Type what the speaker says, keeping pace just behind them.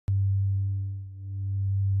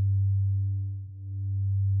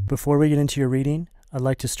Before we get into your reading, I'd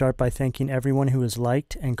like to start by thanking everyone who has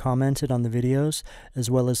liked and commented on the videos,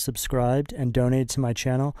 as well as subscribed and donated to my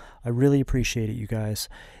channel. I really appreciate it, you guys.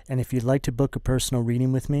 And if you'd like to book a personal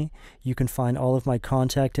reading with me, you can find all of my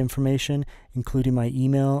contact information, including my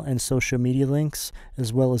email and social media links,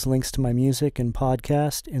 as well as links to my music and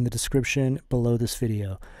podcast in the description below this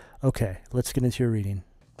video. Okay, let's get into your reading.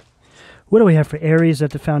 What do we have for Aries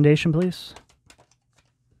at the foundation, please?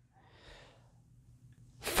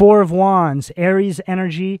 Four of Wands, Aries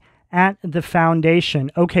energy at the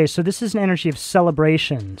foundation. Okay, so this is an energy of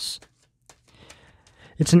celebrations.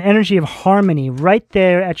 It's an energy of harmony right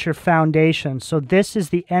there at your foundation. So this is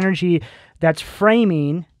the energy that's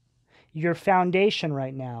framing your foundation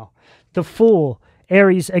right now. The Fool,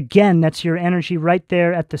 Aries, again, that's your energy right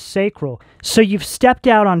there at the sacral. So you've stepped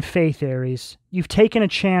out on faith, Aries. You've taken a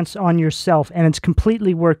chance on yourself, and it's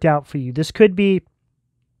completely worked out for you. This could be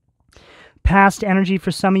past energy for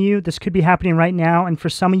some of you. This could be happening right now, and for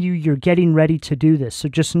some of you, you're getting ready to do this. So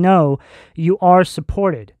just know you are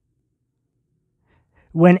supported.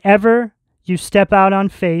 Whenever you step out on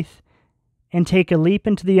faith and take a leap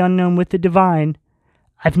into the unknown with the divine,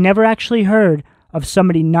 I've never actually heard of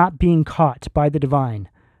somebody not being caught by the divine,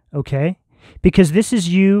 okay? Because this is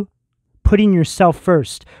you putting yourself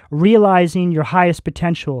first, realizing your highest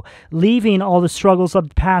potential, leaving all the struggles of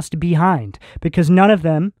the past behind, because none of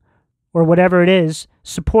them, or whatever it is,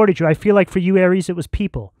 supported you. I feel like for you, Aries, it was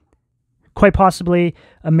people. Quite possibly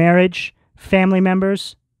a marriage, family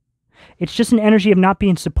members. It's just an energy of not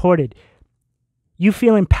being supported. You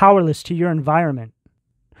feeling powerless to your environment.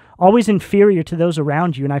 Always inferior to those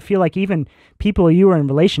around you. And I feel like even people you are in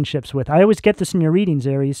relationships with. I always get this in your readings,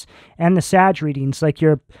 Aries, and the Sag readings. Like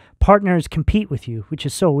your partners compete with you, which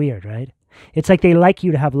is so weird, right? It's like they like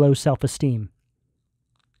you to have low self-esteem,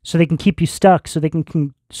 so they can keep you stuck, so they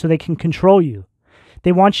can control you.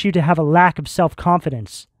 They want you to have a lack of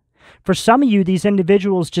self-confidence. For some of you, these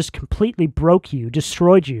individuals just completely broke you,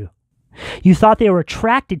 destroyed you. You thought they were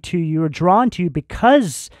attracted to you or drawn to you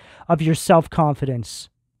because of your self-confidence,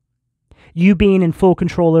 you being in full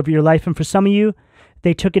control over your life. And for some of you,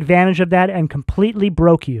 they took advantage of that and completely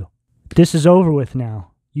broke you. This is over with now.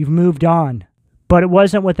 You've moved on. But it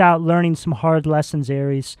wasn't without learning some hard lessons,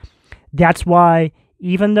 Aries. That's why,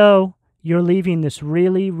 even though you're leaving this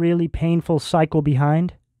really, really painful cycle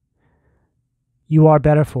behind, you are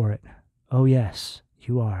better for it. Oh yes,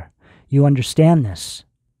 you are. You understand this.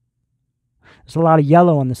 There's a lot of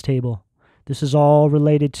yellow on this table. This is all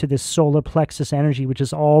related to this solar plexus energy, which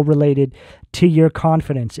is all related to your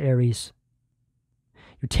confidence, Aries.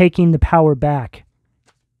 You're taking the power back.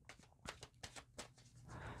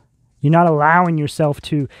 You're not allowing yourself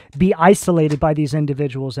to be isolated by these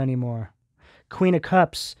individuals anymore. Queen of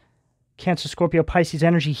Cups, Cancer, Scorpio, Pisces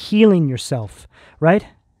energy, healing yourself, right?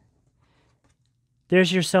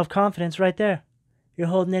 There's your self-confidence right there. You're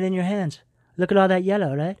holding it in your hands. Look at all that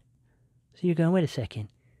yellow, right? So you're going, wait a second.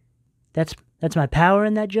 That's my power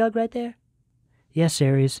in that jug right there? Yes,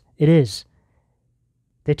 Aries, it is.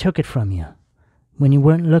 They took it from you when you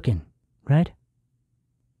weren't looking, right?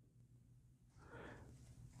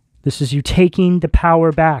 This is you taking the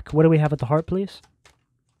power back. What do we have at the heart, please?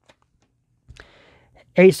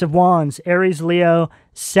 Ace of Wands, Aries, Leo,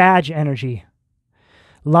 Sag energy.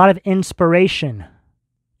 A lot of inspiration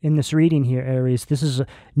in this reading here, Aries. This is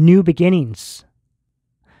new beginnings.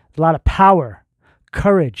 A lot of power,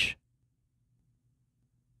 courage.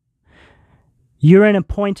 You're in a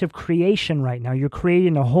point of creation right now. You're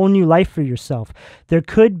creating a whole new life for yourself. There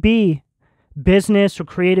could be business or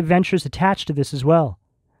creative ventures attached to this as well.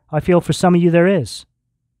 I feel for some of you there is.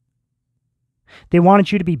 They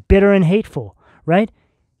wanted you to be bitter and hateful, right?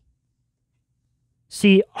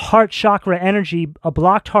 See, heart chakra energy, a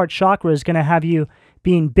blocked heart chakra is going to have you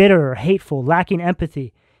being bitter or hateful, lacking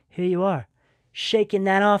empathy. Here you are, shaking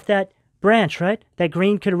that off that branch, right? That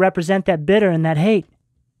green could represent that bitter and that hate.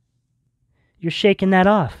 You're shaking that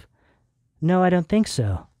off. No, I don't think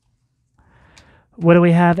so. What do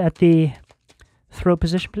we have at the throat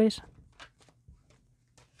position, please?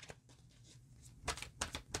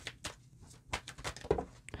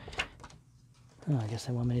 Oh, I guess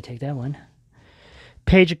they want me to take that one.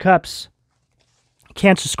 Page of Cups,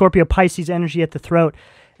 Cancer, Scorpio, Pisces energy at the throat.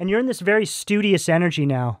 And you're in this very studious energy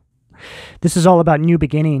now. This is all about new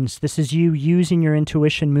beginnings. This is you using your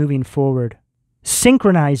intuition moving forward.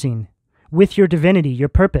 Synchronizing with your divinity, your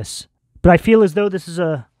purpose. But I feel as though this is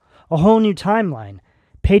a whole new timeline.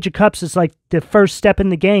 Page of Cups is like the first step in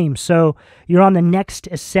the game. So you're on the next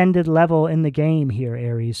ascended level in the game here,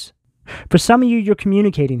 Aries. For some of you, you're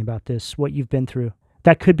communicating about this, what you've been through.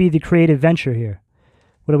 That could be the creative venture here.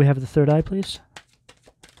 What do we have at the third eye, please?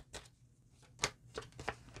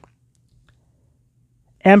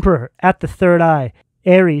 Emperor at the third eye.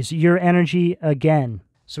 Aries, your energy again.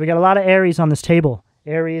 So we got a lot of Aries on this table.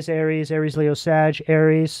 Aries, Aries, Aries, Leo, Sag,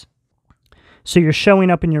 Aries. So you're showing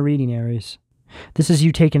up in your reading, Aries. This is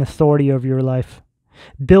you taking authority over your life,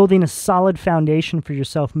 building a solid foundation for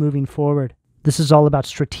yourself moving forward. This is all about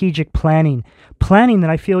strategic planning. Planning that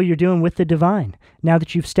I feel you're doing with the divine, now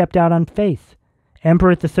that you've stepped out on faith.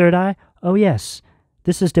 Emperor at the third eye? Oh yes,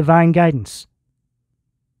 this is divine guidance.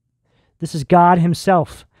 This is God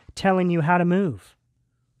himself telling you how to move.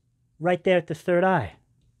 Right there at the third eye.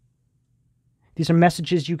 These are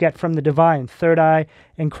messages you get from the divine, third eye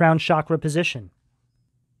and crown chakra position.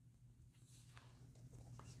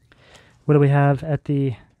 What do we have at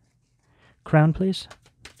the crown, please?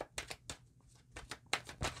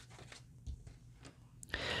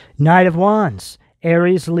 Knight of Wands,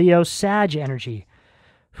 Aries, Leo, Sag energy.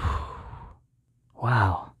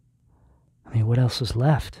 Wow. I mean, what else is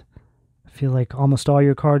left? I feel like almost all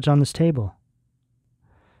your cards on this table.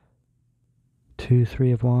 2,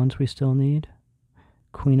 3 of Wands we still need.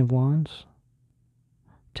 Queen of Wands.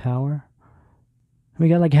 Tower. We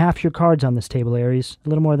got like half your cards on this table, Aries. A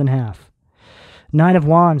little more than half. Nine of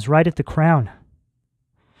Wands right at the crown.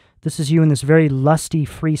 This is you in this very lusty,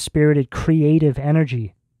 free-spirited, creative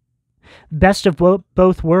energy. Best of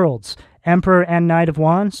both worlds. Emperor and Knight of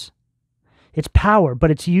Wands. It's power,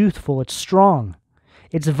 but it's youthful, it's strong,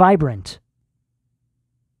 it's vibrant.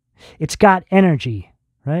 It's got energy,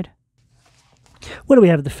 right? What do we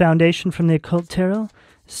have? The foundation from the Occult Tarot.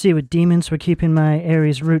 See what demons were keeping my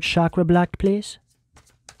Aries root chakra blocked, please.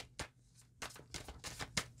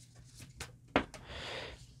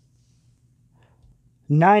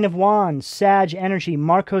 Nine of Wands, Sag energy,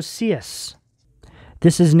 Marcosius.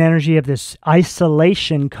 This is an energy of this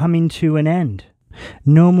isolation coming to an end.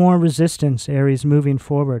 No more resistance, Aries, moving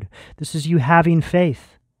forward. This is you having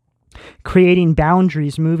faith, creating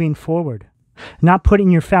boundaries moving forward, not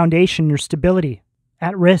putting your foundation, your stability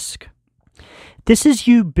at risk. This is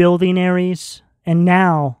you building, Aries, and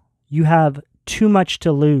now you have too much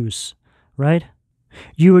to lose, right?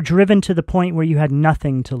 You were driven to the point where you had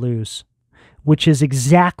nothing to lose, which is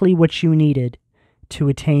exactly what you needed to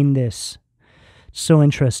attain this. So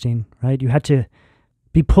interesting, right? You had to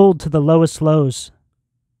be pulled to the lowest lows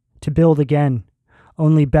to build again,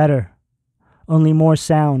 only better, only more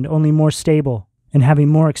sound, only more stable, and having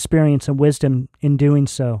more experience and wisdom in doing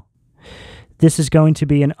so. This is going to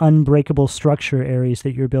be an unbreakable structure, Aries,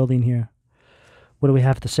 that you're building here. What do we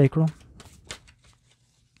have at the sacral?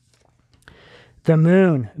 The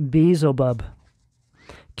moon, Beelzebub,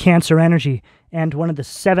 Cancer energy, and one of the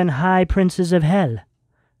 7 high princes of hell.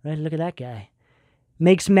 Right, look at that guy.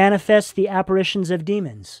 Makes manifest the apparitions of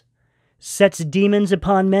demons. Sets demons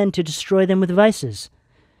upon men to destroy them with vices.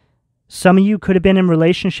 Some of you could have been in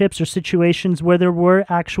relationships or situations where there were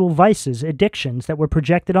actual vices, addictions that were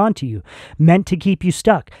projected onto you, meant to keep you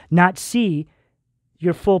stuck, not see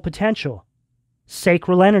your full potential.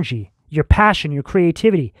 Sacral energy, your passion, your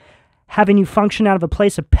creativity, having you function out of a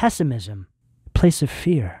place of pessimism, a place of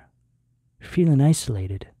fear, feeling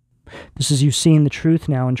isolated. This is you seeing the truth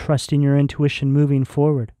now and trusting your intuition moving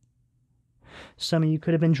forward. Some of you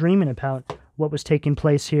could have been dreaming about what was taking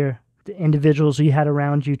place here. The individuals you had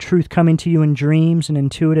around you, truth coming to you in dreams and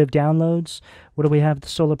intuitive downloads. What do we have? The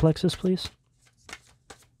solar plexus, please.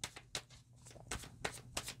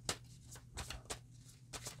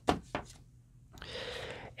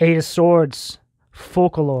 Eight of Swords,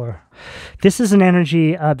 folklore. This is an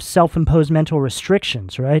energy of self-imposed mental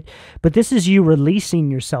restrictions, right? But this is you releasing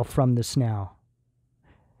yourself from this now.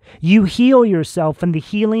 You heal yourself, and the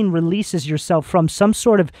healing releases yourself from some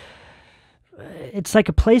sort of... It's like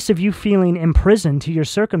a place of you feeling imprisoned to your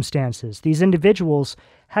circumstances. These individuals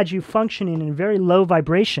had you functioning in a very low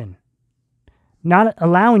vibration, not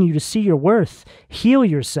allowing you to see your worth, heal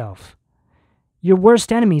yourself. Your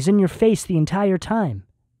worst enemies in your face the entire time.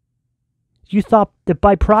 You thought that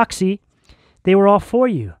by proxy, they were all for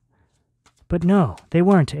you. But no, they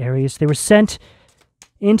weren't, Aries. They were sent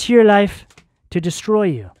into your life to destroy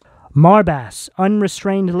you. Marbas,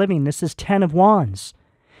 unrestrained living. This is 10 of Wands.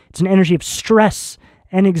 It's an energy of stress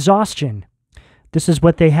and exhaustion. This is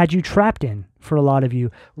what they had you trapped in for a lot of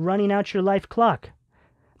you. Running out your life clock.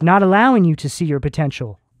 Not allowing you to see your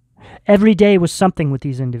potential. Every day was something with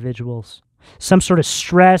these individuals. Some sort of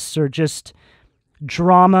stress or just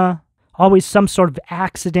drama. Always some sort of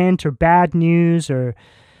accident or bad news, or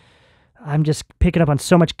I'm just picking up on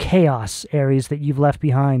so much chaos, Aries, that you've left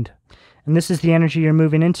behind. And this is the energy you're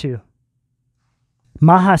moving into.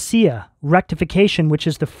 Mahasya, rectification, which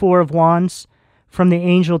is the 4 of Wands from the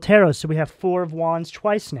Angel Tarot. So we have 4 of Wands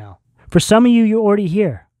twice now. For some of you, you're already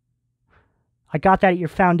here. I got that at your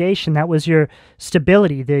foundation. That was your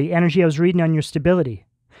stability, the energy I was reading on your stability.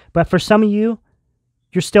 But for some of you,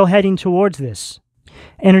 you're still heading towards this.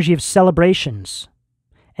 Energy of celebrations,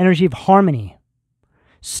 energy of harmony,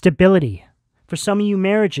 stability. For some of you,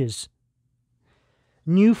 marriages,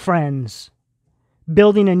 new friends,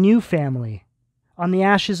 building a new family on the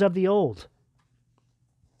ashes of the old.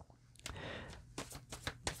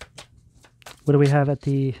 What do we have at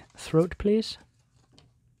the throat, please?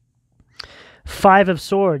 Five of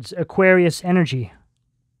Swords, Aquarius energy.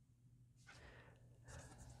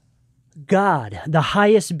 God, the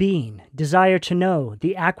highest being, desire to know,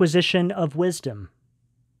 the acquisition of wisdom.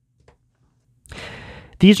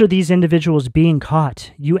 These are these individuals being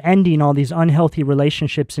caught, you ending all these unhealthy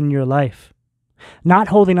relationships in your life. Not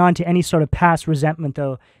holding on to any sort of past resentment,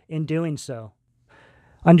 though, in doing so.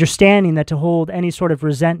 Understanding that to hold any sort of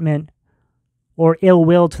resentment or ill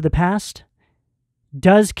will to the past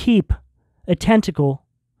does keep a tentacle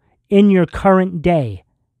in your current day.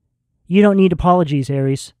 You don't need apologies,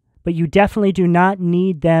 Aries, but you definitely do not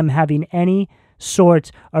need them having any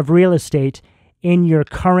sort of real estate in your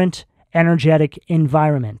current energetic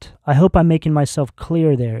environment. I hope I'm making myself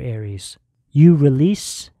clear there, Aries. You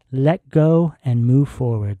release, let go, and move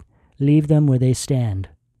forward. Leave them where they stand.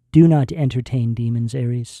 Do not entertain demons,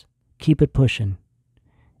 Aries. Keep it pushing.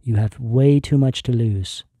 You have way too much to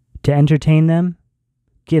lose. To entertain them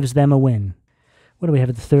gives them a win. What do we have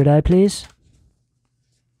at the third eye, please?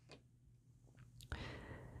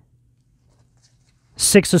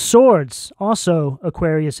 Six of Swords, also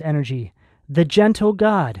Aquarius energy. The gentle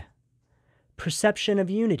God. Perception of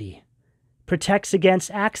unity. Protects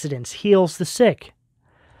against accidents. Heals the sick.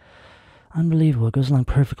 Unbelievable. It goes along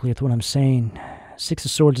perfectly with what I'm saying. Six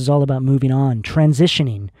of Swords is all about moving on,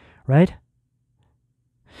 transitioning, right?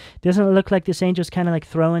 Doesn't it look like this angel's kind of like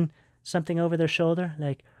throwing something over their shoulder?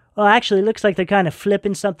 Like, oh, actually, it looks like they're kind of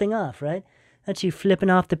flipping something off, right? That's you flipping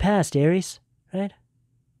off the past, Aries, right?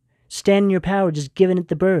 Stand in your power, just giving it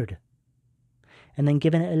the bird. And then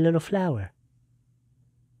giving it a little flower.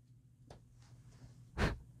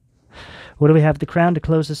 What do we have at the crown to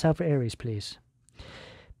close this out for Aries, please?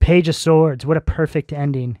 Page of Swords. What a perfect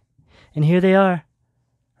ending. And here they are,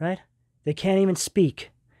 right? They can't even speak,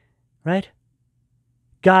 right?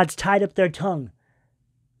 God's tied up their tongue,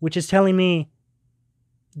 which is telling me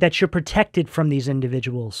that you're protected from these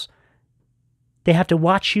individuals. They have to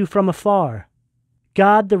watch you from afar.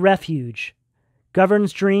 God, the refuge,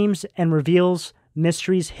 governs dreams and reveals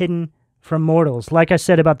mysteries hidden from mortals. Like I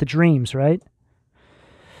said about the dreams, right?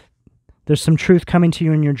 There's some truth coming to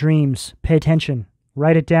you in your dreams. Pay attention.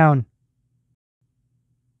 Write it down.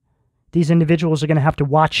 These individuals are going to have to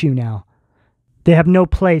watch you now. They have no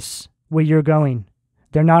place where you're going.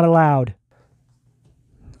 They're not allowed.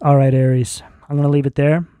 All right, Aries. I'm going to leave it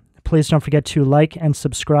there. Please don't forget to like and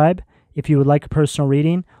subscribe. If you would like a personal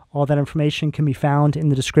reading, all that information can be found in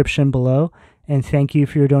the description below. And thank you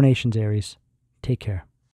for your donations, Aries. Take care.